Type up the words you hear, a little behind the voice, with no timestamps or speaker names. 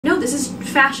This is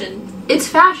fashion. It's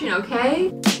fashion, okay?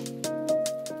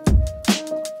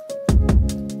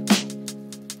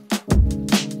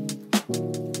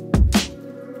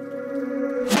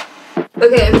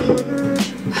 Okay.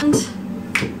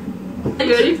 Are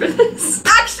you ready for this?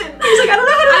 Action! I was like, I don't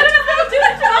know how to do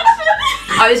an introduction.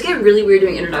 I always get really weird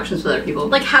doing introductions with other people.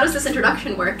 Like, how does this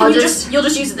introduction work? You'll just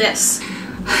use this.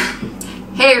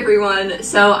 Hey everyone,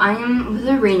 so I am with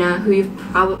Erina, who you've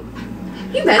probably...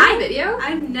 You've been in a video?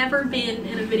 I've never been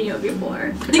in a video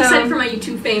before. I'm excited for my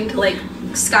YouTube fame to like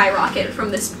skyrocket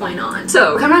from this point on.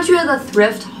 So, coming at you at the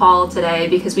thrift haul today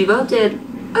because we both did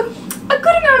a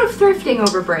good amount of thrifting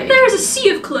over break. There's a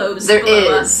sea of clothes There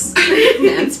below is. us.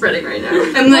 Yeah, it's spreading right now.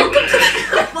 I'm like,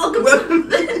 welcome to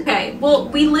the Okay, well,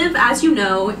 we live, as you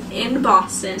know, in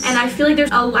Boston, and I feel like there's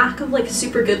a lack of like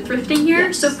super good thrifting here.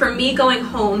 Yes. So for me going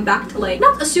home back to like,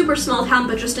 not a super small town,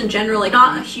 but just in general, like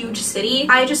not a huge city,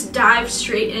 I just dive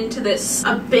straight into this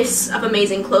abyss of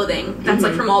amazing clothing that's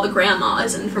like from all the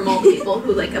grandmas and from all the people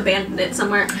who like abandoned it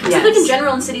somewhere. So like in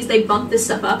general in cities, they bump this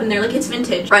stuff up and they're like, it's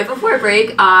vintage. Right before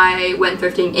break, I went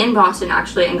thrifting in Boston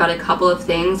actually and got a couple of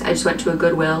things. I just went to a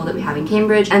Goodwill that we have in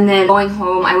Cambridge, and then going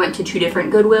home I went to 2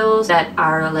 different Goodwills that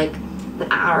are like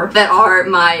that are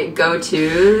my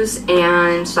go-tos,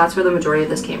 and so that's where the majority of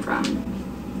this came from.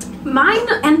 Mine,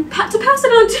 and to pass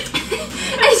it on to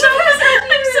I'm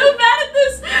so bad at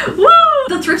this.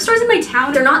 Woo! The thrift stores in my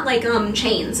town, they're not like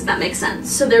chains, if that makes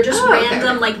sense. So they're just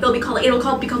random, like they'll be called, it'll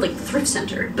be called like the thrift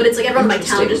center. But it's like everyone in my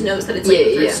town just knows that it's like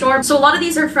a thrift store. So a lot of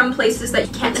these are from places that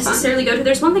you can't necessarily go to.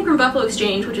 There's one thing from Buffalo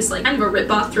Exchange, which is like kind of a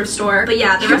rip-off thrift store. But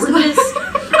yeah, the rest of it is,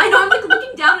 I know, I'm like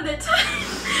looking down at it.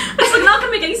 It's like not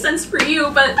gonna make any sense for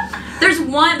you, but there's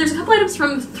a couple items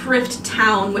from Thrift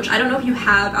Town, which I don't know if you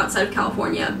have outside of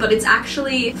California, but it's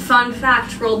actually, fun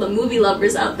fact for all the movie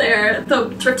lovers out there, the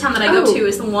Thrift Town that I go to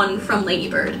is the one from Lady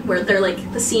Bird, where they're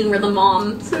like the scene where the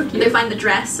mom, they find the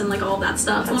dress and like all that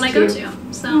stuff. That's the one I go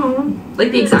to. So,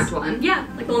 like the exact one? Yeah,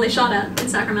 like the one they shot at in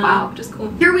Sacramento, which is cool.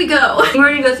 Here we go.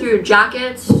 We're gonna go through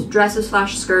jackets, dresses /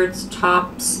 skirts,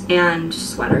 tops, and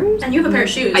sweaters. And you have a pair of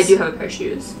shoes. I do have a pair of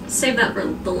shoes. Save that for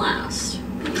the last.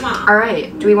 Wow.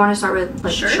 Alright, do we want to start with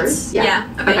like shirts?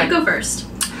 Yeah. Okay, you go first.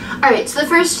 Alright, so the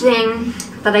first thing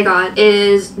that I got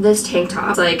is this tank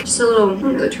top. It's like just a little, I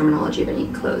don't know the terminology of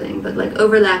any clothing, but like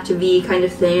overlapped V kind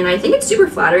of thing, and I think it's super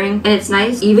flattering and it's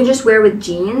nice. Even just wear with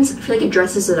jeans, I feel like it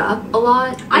dresses it up a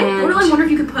lot. I really wonder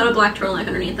if you could put a black turtleneck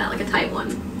underneath that, like a tight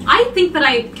one. I think that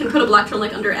I can put a black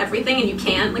turtleneck under everything, and you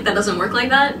can't. Like, that doesn't work like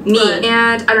that. And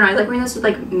I don't know, I like wearing this with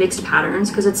like mixed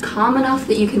patterns because it's calm enough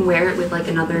that you can wear it with like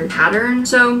another pattern.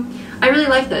 So I really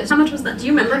like this. How much was that? Do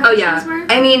you remember how much these were?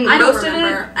 I mean, I don't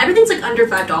remember. Everything's like under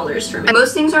 $5 for me.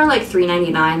 Most things are like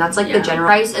 $3.99. That's like the general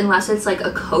price, unless it's like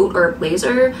a coat or a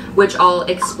blazer, which I'll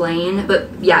explain. But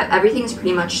yeah, everything's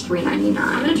pretty much $3.99.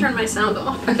 I'm gonna turn my sound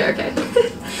off. Okay.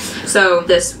 So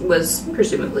this was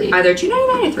presumably either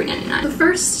 $2.99 or $3.99. The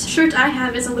first shirt I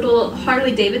have is a little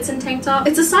Harley Davidson tank top.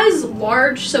 It's a size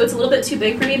large, so it's a little bit too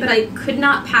big for me, but I could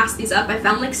not pass these up. I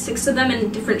found like 6 of them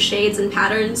in different shades and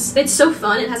patterns. It's so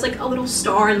fun. It has like a little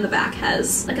star in the back,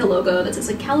 has like a logo that says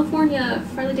like California,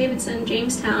 Harley Davidson,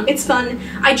 Jamestown. It's fun.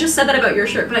 I just said that about your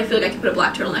shirt, but I feel like I could put a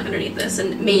black turtleneck underneath this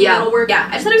and maybe that'll work. Yeah,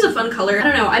 I just thought it was a fun color. I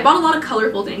don't know. I bought a lot of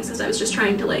colorful things because I was just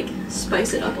trying to like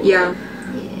spice it up a little.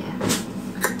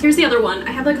 Here's the other one.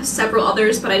 I have like several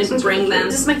others, but I didn't bring them.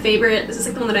 This is my favorite. This is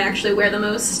like the one that I actually wear the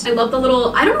most. I love the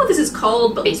little, I don't know what this is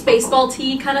called, but baseball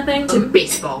tee kind of thing.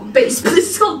 Baseball. This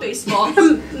is called baseball.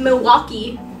 From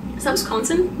Milwaukee. Is that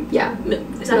Wisconsin? Yeah.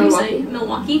 Is that how you say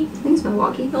Milwaukee? I think it's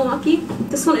Milwaukee. Milwaukee.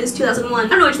 This one is 2001. I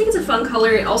don't know, I just think it's a fun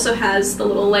color. It also has the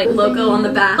little like logo on the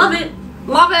back. Love it.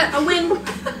 Love it. I win.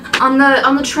 On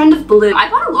the trend of blue, I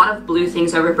bought a lot of blue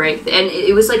things over break, and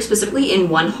it was like specifically in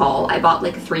one haul. I bought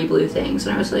like 3 blue things,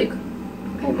 and I was like,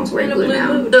 okay, I'm also wearing blue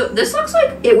now. So this looks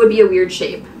like it would be a weird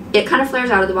shape. It kind of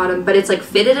flares out at the bottom, but it's like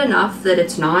fitted enough that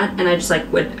it's not, and I just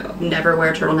like would never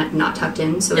wear a turtleneck not tucked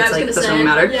in, so it's like it doesn't really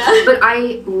matter. But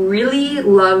I really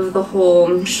love the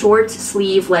whole short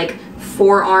sleeve, like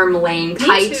forearm length,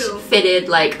 tight fitted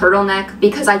like turtleneck,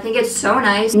 because I think it's so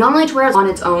nice not only to wear on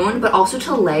its own but also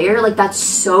to layer. Like that's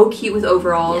so cute with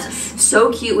overalls,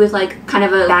 so cute with like kind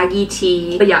of a baggy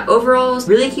tee. But yeah, overalls,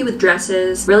 really cute with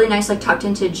dresses, really nice like tucked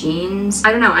into jeans.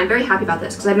 I don't know, I'm very happy about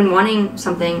this because I've been wanting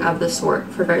something of this sort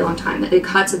for a very long time. It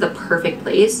cuts at the perfect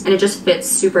place and it just fits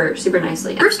super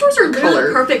nicely. Thrift stores are literally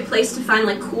the perfect place to find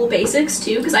like cool basics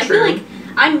too, because I feel like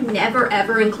I'm never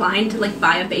ever inclined to like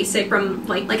buy a basic from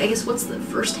like I guess what's the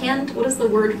first hand? What is the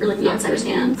word for like not second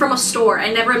hand? From a store.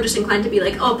 I never am just inclined to be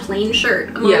like, oh, plain shirt.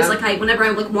 I'm always like, whenever I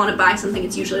like want to buy something,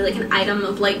 it's usually like an item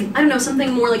of like, I don't know,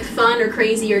 something more like fun or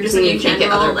crazy or just like in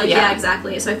general. Like yeah,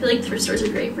 exactly. So I feel like thrift stores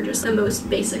are great for just the most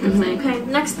basic of things. Okay,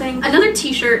 next thing. Another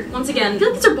t-shirt. Once again, I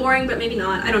feel like these are boring, but maybe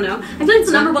not. I don't know. I feel like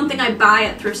the number one thing I buy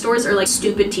at thrift stores are like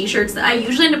stupid t-shirts that I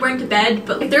usually end up wearing to bed,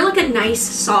 but if they're like a nice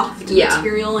soft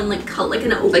material and like color, like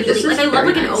an oatmeal, like I love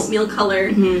like an oatmeal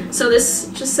color. So this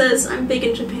just says I'm big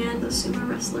in Japan, the sumo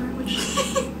wrestler, which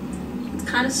it's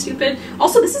kind of stupid.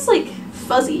 Also, this is like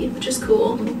fuzzy, which is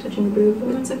cool. I'm touching the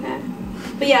boob. That's okay.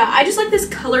 But yeah, I just like this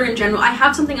color in general. I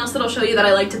have something else that I'll show you that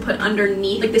I like to put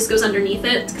underneath. Like this goes underneath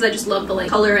it because I just love the like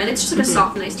color, and it's just like a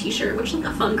soft, nice t-shirt, which is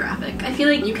like a fun graphic. I feel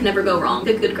like you can never go wrong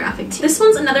with a good graphic tee. This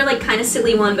one's another like kind of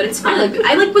silly one, but it's fun.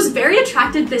 I like was very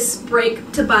attracted this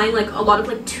break to buying like a lot of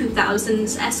like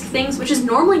 2000s-esque things, which is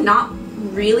normally not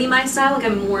really my style. Like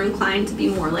I'm more inclined to be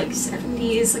more like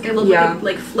 70s. Like I love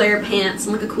like flare pants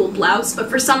and like a cool blouse, but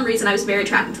for some reason I was very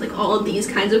attracted to like all of these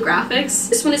kinds of graphics.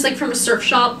 This one is like from a surf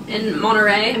shop in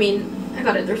Monterey. I mean, I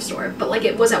got it at their store, but like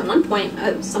it was at one point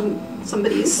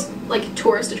somebody's like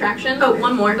tourist attraction. Oh,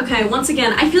 one more. Okay, once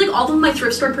again, I feel like all of my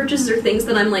thrift store purchases are things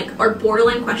that I'm like are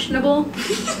borderline questionable.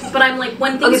 But I'm like,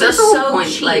 when things are so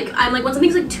cheap, like I'm like, when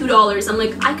something's like $2, I'm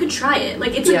like, I could try it.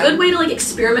 Like it's a good way to like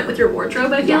experiment with your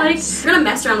wardrobe. I feel like if you're gonna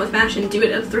mess around with fashion, do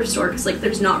it at a thrift store, because like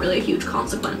there's not really a huge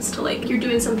consequence to like you're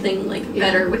doing something like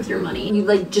better with your money. You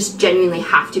like just genuinely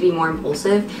have to be more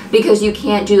impulsive, because you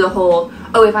can't do the whole,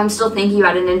 oh, if I'm still thinking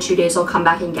about it in 2 days, I'll come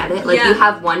back and get it. Like you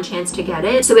have one chance to get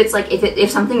it. So it's like if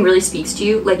something really speaks to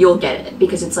you, like you'll get it,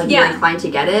 because it's like you're inclined to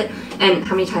get it. And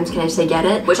how many times can I say get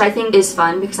it? Which I think is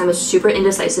fun, because I'm a super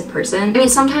indecisive person. I mean,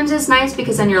 sometimes it's nice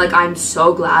because then you're like, I'm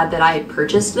so glad that I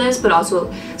purchased this, but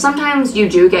also sometimes you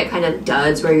do get kind of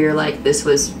duds where you're like, this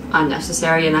was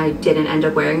unnecessary and I didn't end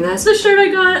up wearing this. This shirt I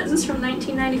got, this is from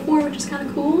 1994, which is kind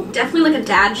of cool. Definitely like a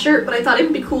dad shirt, but I thought it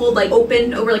would be cool like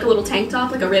open over like a little tank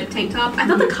top, like a ribbed tank top. I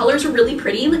thought the colors were really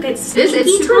pretty. Like it's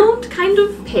toned, kind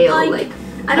of pale, like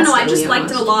I don't know, I just liked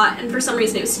it a lot, and for some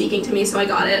reason it was speaking to me, so I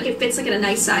got it. It fits like in a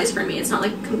nice size for me. It's not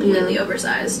like completely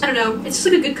oversized. I don't know, it's just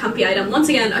like a good comfy item. Once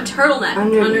again, a turtleneck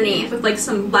underneath with like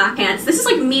some black pants. This is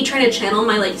like me trying to channel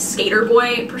my like skater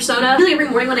boy persona. I feel like every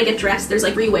morning when I get dressed, there's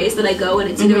like 3 ways that I go, and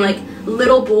it's either like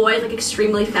little boy, like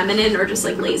extremely feminine, or just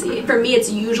like lazy. For me,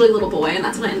 it's usually little boy, and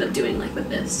that's what I end up doing like with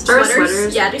this.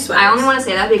 Sweaters? Yeah, do sweaters. I only want to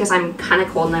say that because I'm kind of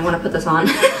cold and I want to put this on.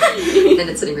 And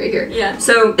it's sitting right here. Yeah.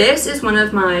 So this is one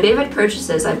of my favorite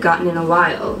purchases I've gotten in a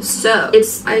while. So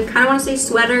it's, I kind of want to say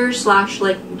sweater slash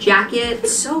like jacket.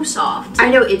 It's so soft.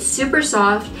 I know, it's super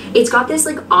soft. It's got this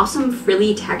like awesome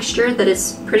frilly texture that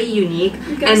is pretty unique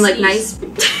and like nice.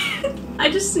 I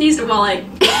just sneezed while I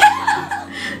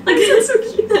like, it's so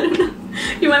cute. I don't know.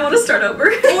 You might want to start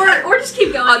over. or just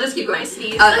keep going. I'll just keep going. My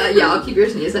sneeze. Yeah, I'll keep your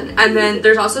sneeze in. And then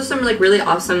there's also some like really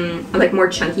awesome, like more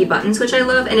chunky buttons, which I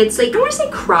love. And it's like, I don't want to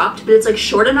say cropped, but it's like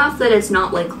short enough that it's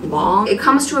not like long. It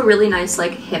comes to a really nice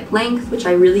like hip length, which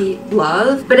I really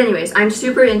love. But anyways, I'm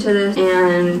super into this,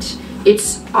 and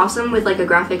it's awesome with like a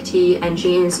graphic tee and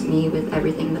jeans, me with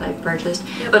everything that I've purchased,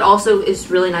 but also is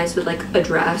really nice with like a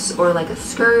dress or like a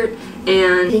skirt,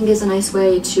 and I think is a nice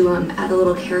way to add a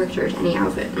little character to any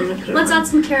outfit. Let's add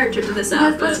some character to this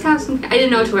outfit. Let's have some. I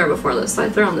didn't know what to wear before this, so I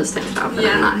threw on this tank top, and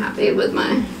I'm not happy with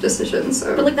my decision.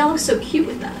 So, but like that looks so cute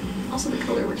with that. Also, the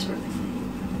color works perfect.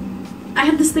 I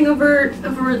had this thing over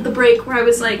the break where I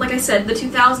was like I said, the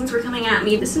 2000s were coming at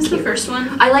me. This is the first one.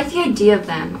 I like the idea of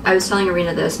them. I was telling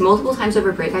Erina this multiple times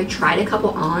over break. I tried a couple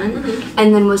on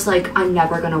and then was like, I'm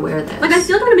never gonna wear this. Like I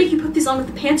feel like I'm gonna make you put these on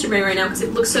with the pants you're wearing right now because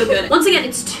it looks so good. Once again,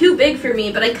 it's too big for me,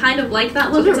 but I kind of like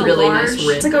that look. It's a really nice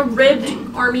rib. It's like a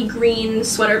ribbed army green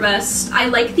sweater vest. I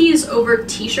like these over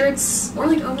t-shirts or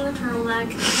like over a turtleneck.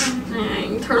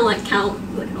 Turtleneck count.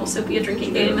 That can also be a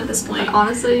drinking game at this point.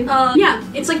 Honestly. Yeah,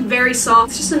 it's like very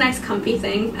soft. It's just a nice comfy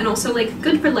thing, and also like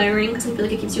good for layering because I feel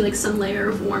like it gives you like some layer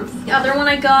of warmth. The other one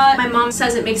I got, my mom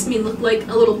says it makes me look like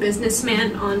a little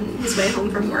businessman on his way home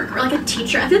from work, or like a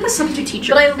teacher. I feel like that's substitute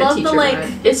teacher. But I love the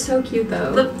like, it's so cute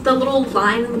though. The little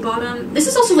line in the bottom. This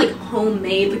is also like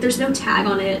homemade. Like there's no tag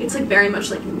on it. It's like very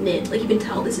much like knit. Like you can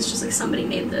tell this is just like somebody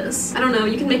made this. I don't know.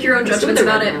 You can make your own judgments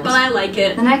about it, but I like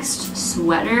it. The next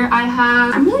sweater I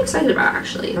have, I'm really excited about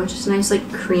actually. It's just a nice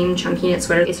like cream chunky knit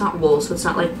sweater. It's not wool, so it's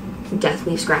not like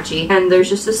deathly scratchy. And there's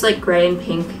just this like gray and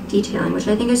pink detailing, which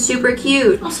I think is super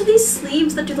cute. Also these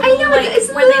sleeves that do the little, like,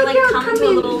 where they like come to a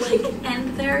little like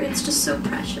end there, it's just so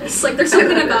precious. Like there's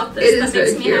something about this that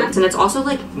makes me happy. And it's also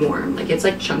like warm, like it's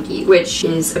like chunky, which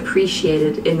is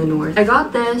appreciated in the north. I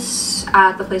got this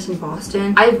at the place in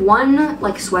Boston. I have one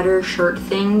like sweater shirt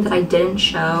thing that I didn't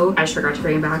show. I just forgot to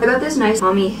bring it back. I got this nice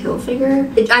Tommy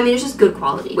Hilfiger. I mean, it's just good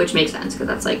quality, which makes sense because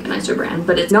that's like a nicer brand,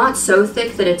 but it's not so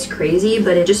thick that it's crazy,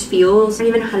 but it just feels, I don't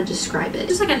even know how to describe it.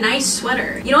 Just like a nice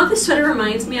sweater. You know what this sweater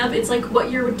reminds me of? It's like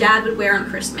what your dad would wear on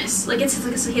Christmas. Like it's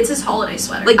his holiday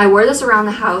sweater. Like I wore this around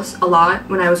the house a lot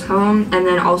when I was home, and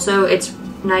then also it's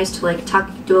nice to like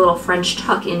do a little French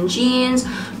tuck in jeans,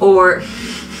 or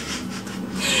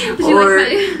a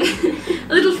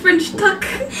little French tuck.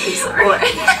 I'm sorry.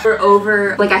 Or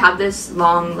over, like I have this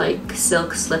long like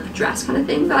silk slip dress kind of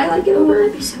thing that I like it over.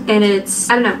 And it's,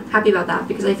 I don't know, happy about that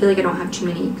because I feel like I don't have too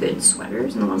many good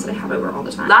sweaters, and the ones that I have I wear all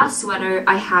the time. Last sweater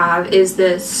I have is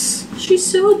this. She's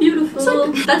so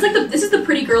beautiful. That's like this is the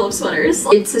pretty girl of sweaters.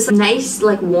 It's this nice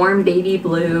like warm baby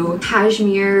blue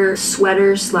cashmere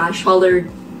sweater slash collared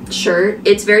shirt.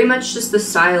 It's very much just the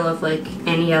style of like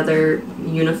any other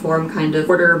uniform kind of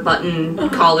quarter button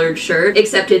collared shirt,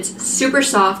 except it's super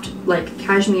soft, like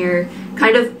cashmere,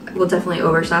 kind of, well, definitely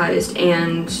oversized,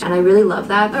 and I really love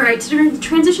that. All right, to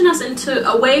transition us into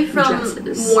away from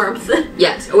dresses. Warmth.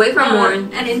 Yes, away from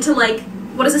warmth and into like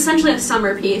what is essentially a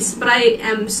summer piece, but I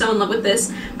am so in love with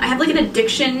this. I have like an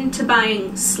addiction to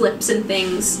buying slips and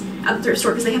things at the thrift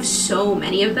store because they have so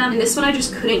many of them, and this one I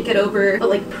just couldn't get over the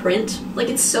like print. Like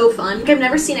it's so fun. Like, I've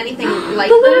never seen anything like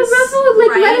the this. ruffled,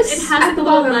 like, lettuce It has like the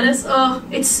little lettuce. Oh,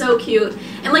 it's so cute.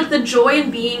 And like the joy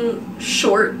in being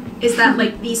short is that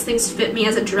like these things fit me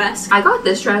as a dress. I got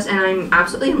this dress and I'm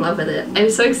absolutely in love with it. I'm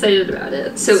so excited about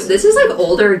it. So this is like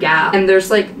older Gap, and there's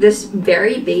like this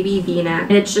very baby V-neck,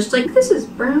 and it's just like, this is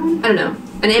brown, I don't know,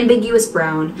 an ambiguous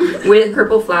brown with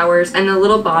purple flowers, and the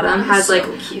little bottom has like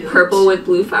purple with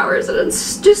blue flowers, and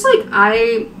it's just like,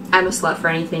 I'm a slut for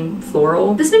anything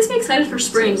floral. This makes me excited for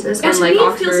spring. And like to me,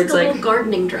 it feels like a like little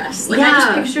gardening dress. Like I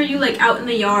just picture you like out in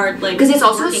the yard, like, because it's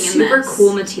also a working in super this.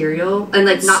 cool material, and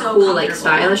like not So cool like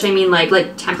comfortable. stylish. I mean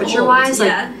like temperature wise,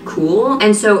 yeah. like cool.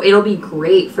 And so it'll be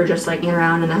great for just like being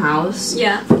around in the house.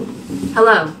 Yeah.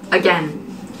 Hello again.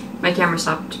 My camera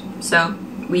stopped, so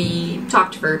we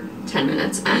talked for 10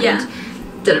 minutes and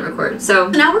didn't record. So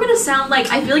now we're gonna sound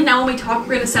like, I feel like now when we talk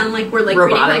we're gonna sound like we're like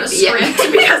robotic, reading from a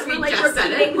script because we're like just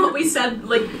said repeating what we said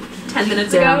like 10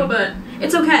 minutes ago, but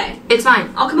it's okay. It's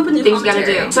fine. I'll come up with new things you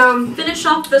commentary. gotta do. So finish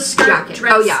off the skirt jacket.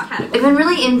 dress category. I've been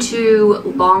really into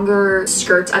longer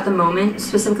skirts at the moment,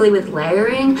 specifically with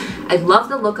layering. I love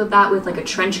the look of that with like a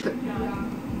trench coat.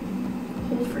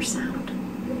 Hold for sound.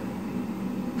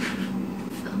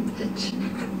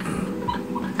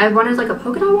 I've wanted like a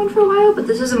polka dot one for a while, but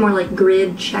this is a more like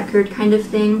grid checkered kind of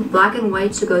thing. Black and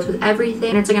white, so it goes with everything.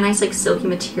 And it's like a nice like silky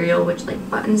material which like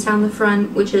buttons down the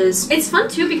front, which is... It's fun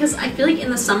too because I feel like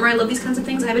in the summer I love these kinds of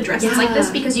things. I have a dress that's like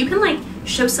this because you can like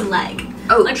show some leg.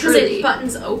 Oh, like because it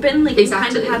buttons open, like you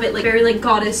kind of have it like very like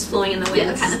goddess flowing in the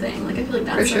wind kind of thing. Like I feel like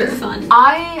that's really fun.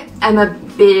 I am a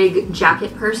big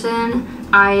jacket person.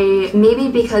 Maybe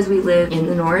because we live in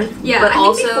the north. Yeah, but I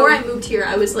also think before I moved here,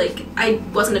 I was like, I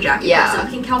wasn't a jacket person.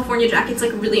 Like in California, jackets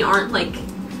like really aren't like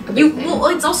well,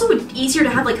 it's also easier to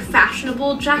have like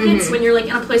fashionable jackets when you're like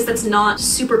in a place that's not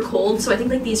super cold. So I think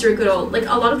like these are good old, like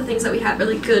a lot of the things that we have are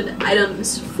like good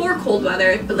items for cold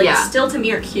weather, but like still to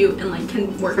me are cute and like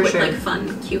can work with like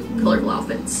fun, cute, colorful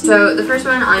outfits. So the first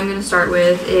one I'm gonna start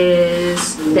with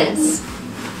is this,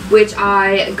 which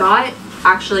I got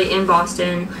actually in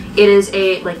Boston. It is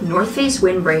a like North Face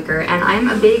windbreaker, and I'm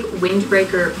a big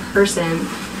windbreaker person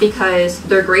because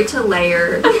they're great to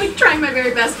layer. I'm like trying my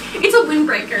very best. It's a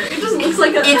windbreaker. It just looks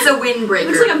like a... It's a windbreaker. It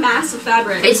looks like a mass of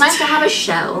fabric. It's nice to have a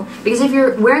shell, because if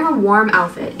you're wearing a warm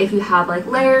outfit, if you have like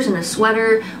layers and a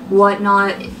sweater,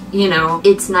 whatnot, you know,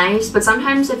 it's nice. But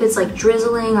sometimes if it's like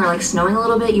drizzling or like snowing a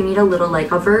little bit, you need a little like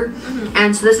cover.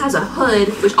 And so this has a hood,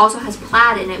 which also has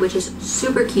plaid in it, which is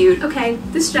super cute. Okay,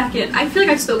 this jacket. I feel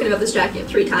like I've spoken about this jacket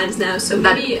 3 times now, so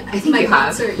maybe I think my you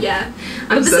have. Yeah.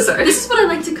 I'm so sorry. This is what I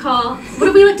like to call, what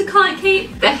do we like to call it,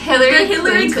 Kate? The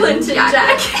Hillary Clinton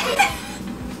jacket.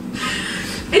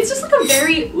 It's just like a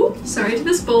very, sorry to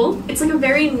this bowl. It's like a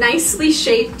very nicely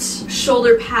shaped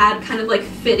shoulder pad, kind of like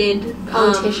fitted.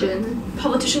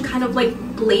 Politician kind of like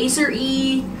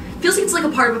blazer-y. feels like it's like a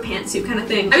part of a pantsuit kind of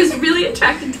thing. I was really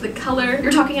attracted to the color.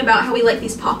 You're talking about how we like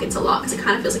these pockets a lot because it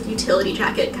kind of feels like utility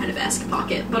jacket kind of esque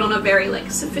pocket, but on a very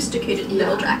like sophisticated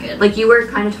middle jacket. Like you were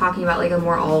kind of talking about like a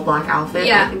more all black outfit.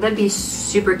 Yeah. I think that'd be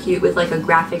super cute with like a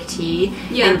graphic tee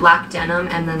and black denim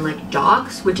and then like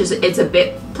jocks, which is it's a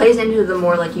bit plays into the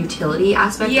more like utility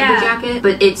aspect of the jacket,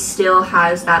 but it still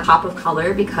has that pop of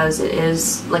color because it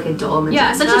is like a dull magenta.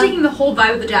 Yeah, essentially taking the whole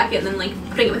vibe of the jacket and then like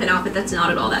putting it with an outfit that's not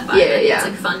at all that vibe. It's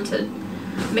like fun to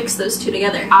mix those two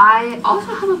together. I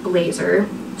also have a blazer.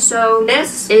 So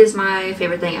this is my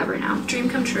favorite thing ever now. Dream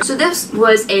come true. So this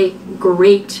was a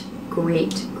great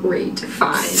find.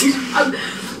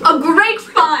 A great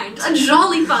find. A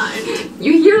jolly find.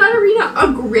 You hear that, Erina?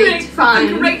 A great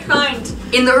find. A great find.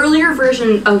 In the earlier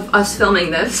version of us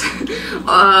filming this,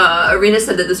 Erina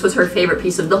said that this was her favorite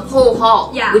piece of the whole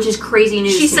haul. Yeah. Which is crazy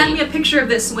news. She sent me a picture of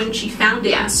this when she found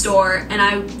it in the store, and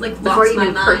I like lost my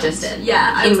mind. Purchased it.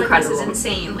 Yeah, I was like, this is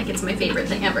insane. Like, it's my favorite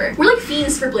thing ever. We're like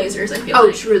fiends for blazers, I feel like.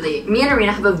 Oh, truly. Me and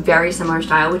Erina have a very similar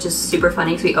style, which is super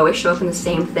funny because we always show up in the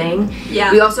same thing.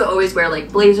 Yeah. We also always wear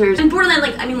like blazers. And borderline,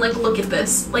 like, I mean, like, look at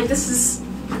this. Like, this is...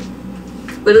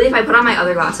 Literally, if I put on my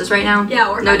other glasses right now,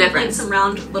 or no difference. Like some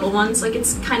round little ones, like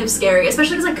it's kind of scary,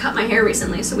 especially because I cut my hair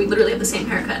recently, so we literally have the same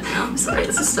haircut now. Sorry,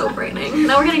 this is so frightening.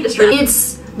 Now we're getting distracted.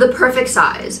 It's the perfect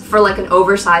size for like an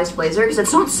oversized blazer because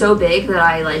it's not so big that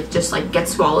I like just like get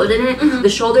swallowed in it. The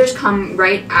shoulders come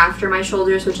right after my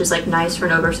shoulders, which is like nice for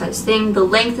an oversized thing. The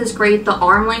length is great. The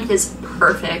arm length is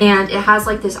perfect, and it has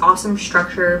like this awesome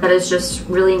structure that is just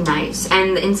really nice.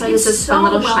 And the inside is just fun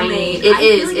little shiny. It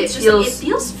is. It feels. It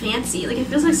feels fancy. Like it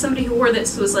feels like somebody who wore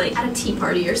this was like at a tea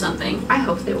party or something. I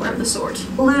hope they were of the sort.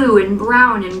 Blue and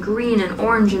brown and green and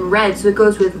orange and red, so it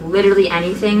goes with literally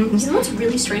anything. You know what's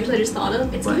really strange that I just thought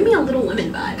of? It's giving me a Little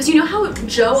Women vibe. Because you know how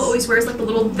Jo always wears like the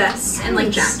little vests and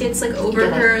like jackets like over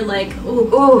her, like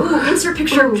ooh, insert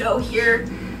picture of Jo here.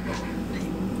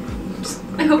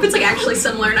 I hope it's like actually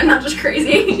similar and I'm not just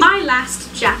crazy. My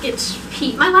last jacket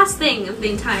piece, my last thing of the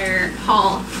entire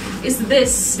haul is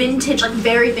this vintage, like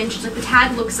very vintage, like the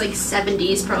tag looks like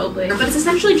 70s probably, but it's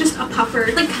essentially just a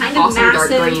puffer, like kind of massive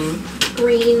dark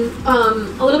green,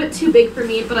 a little bit too big for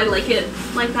me, but I like it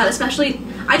like that, especially.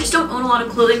 I just don't own a lot of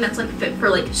clothing that's like fit for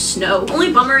like snow.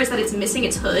 Only bummer is that it's missing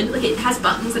its hood. Like it has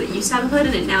buttons that it used to have a hood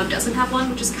and it now doesn't have one,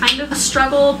 which is kind of a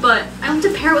struggle, but I like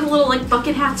to pair it with little like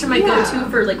bucket hats are my go-to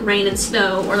for like rain and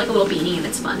snow, or like a little beanie, and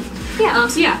it's fun. Yeah.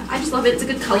 So yeah, I just love it. It's a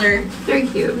good color. Very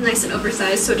cute. Nice and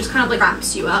oversized, so it just kind of like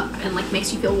wraps you up and like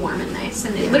makes you feel warm and nice,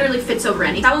 and it literally fits over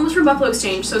anything. That one was from Buffalo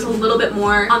Exchange, so it's a little bit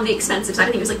more on the expensive side. I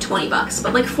think it was like 20 bucks,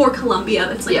 but like for Columbia,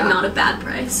 that's like not a bad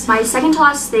price. My second to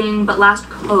last thing, but last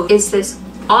coat, is this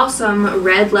awesome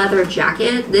red leather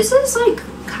jacket. This is like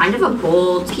kind of a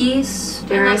bold piece,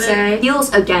 dare I say.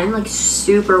 Feels again like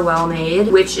super well made,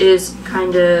 which is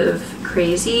kind of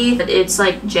crazy, but it's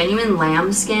like genuine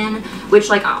lambskin, which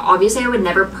like obviously I would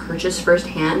never purchase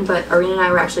firsthand, but Erina and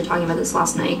I were actually talking about this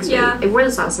last night because I wore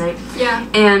this last night.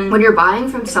 And when you're buying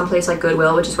from someplace like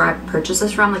Goodwill, which is where I purchased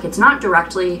this from, like it's not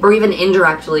directly or even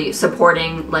indirectly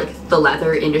supporting like the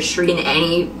leather industry in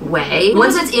any way.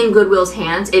 Once it's in Goodwill's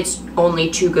hands, it's only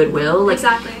to Goodwill. Like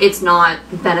it's not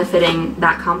benefiting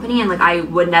that company, and like I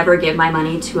would never give my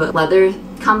money to a leather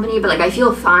company, but like I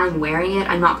feel fine wearing it.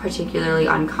 I'm not particularly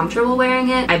uncomfortable wearing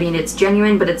it. I mean, it's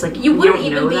genuine, but it's like you wouldn't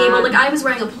even be able, like I was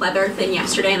wearing a pleather thing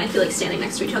yesterday and I feel like standing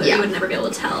next to each other you would never be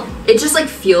able to tell. It just like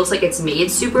feels like it's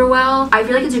made super well. I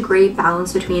feel like it's a great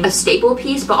balance between a staple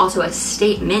piece but also a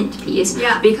statement piece,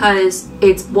 because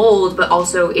it's bold but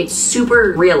also it's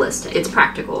super realistic. It's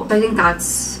practical. I think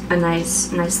that's a nice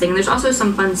thing. There's also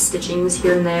some fun stitchings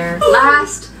here and there.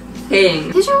 Last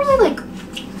thing, these are really like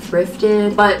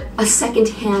thrifted, but a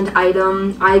second-hand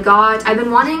item I've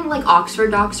been wanting like Oxford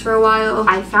docks for a while.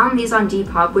 I found these on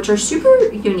Depop, which are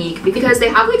super unique because they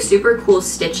have like super cool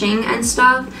stitching and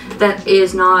stuff that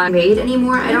is not made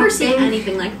anymore. I've never seen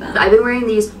anything like that. I've been wearing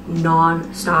these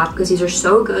non-stop because these are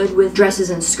so good with dresses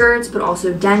and skirts, but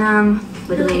also denim,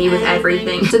 like really with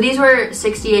everything. So these were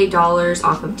 $68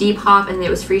 off of Depop, and it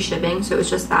was free shipping, so it was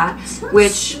just that,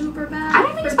 which super bad. I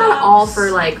don't think it's bad at all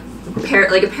for like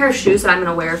a pair of shoes that I'm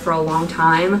gonna wear for a long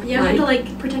time. You have to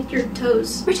like protect your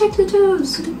toes. Protect the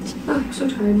toes. Oh, I'm so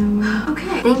tired now.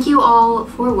 Okay. Thank you all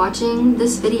for watching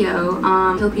this video.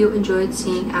 Hope you enjoyed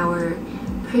seeing our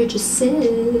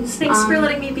purchases. Thanks for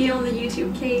letting me be on the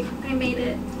YouTube, Kate. I made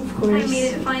it. Of course. I made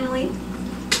it finally.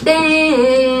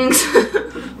 Thanks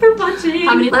for watching.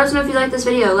 Let us know if you like this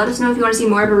video. Let us know if you want to see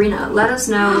more of Erina. Let us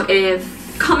know if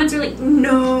comments are like,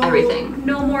 no. Everything.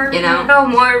 No more Erina. You know? No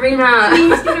more Erina.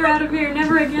 Please get her out of here.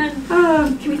 Never again.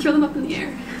 Can we throw them up in the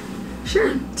air? Sure.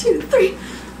 1, 2, 3.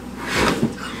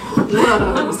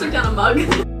 I almost took down a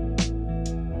mug.